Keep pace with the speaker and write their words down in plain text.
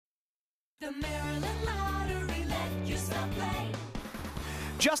The Maryland Lottery let yourself play.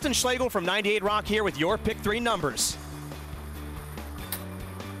 Justin Schlegel from 98 Rock here with your pick 3 numbers.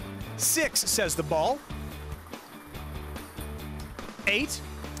 6 says the ball. 8.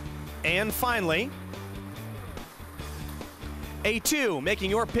 And finally, a 2, making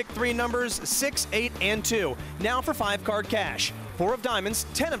your pick 3 numbers 6, 8, and 2. Now for 5-card cash. 4 of diamonds,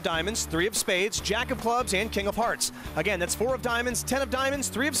 10 of diamonds, 3 of spades, jack of clubs, and king of hearts. Again, that's 4 of diamonds, 10 of diamonds,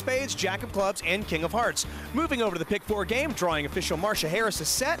 3 of spades, jack of clubs, and king of hearts. Moving over to the pick 4 game, drawing official Marsha Harris is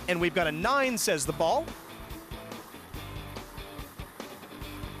set, and we've got a 9 says the ball.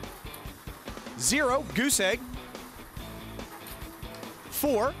 0, goose egg.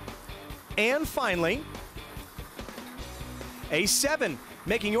 4, and finally, a 7,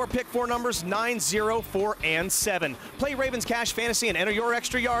 making your pick 4 numbers 9, 0, 4, and 7. Play Ravens Cash Fantasy and enter your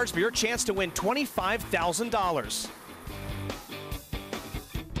extra yards for your chance to win $25,000.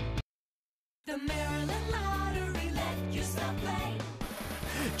 The Maryland Lottery let yourself play.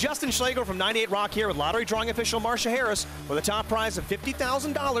 Justin Schlegel from 98 Rock here with lottery drawing official Marsha Harris with a top prize of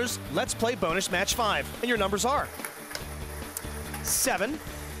 $50,000. Let's play bonus match 5. And your numbers are 7,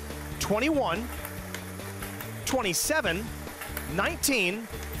 21, 27, 19,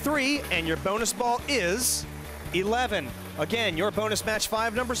 3, and your bonus ball is 11. Again, your bonus match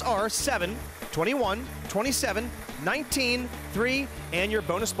 5 numbers are 7, 21, 27, 19, 3, and your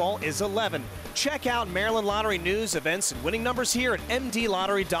bonus ball is 11. Check out Maryland Lottery news, events, and winning numbers here at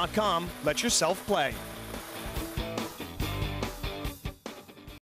mdlottery.com. Let yourself play.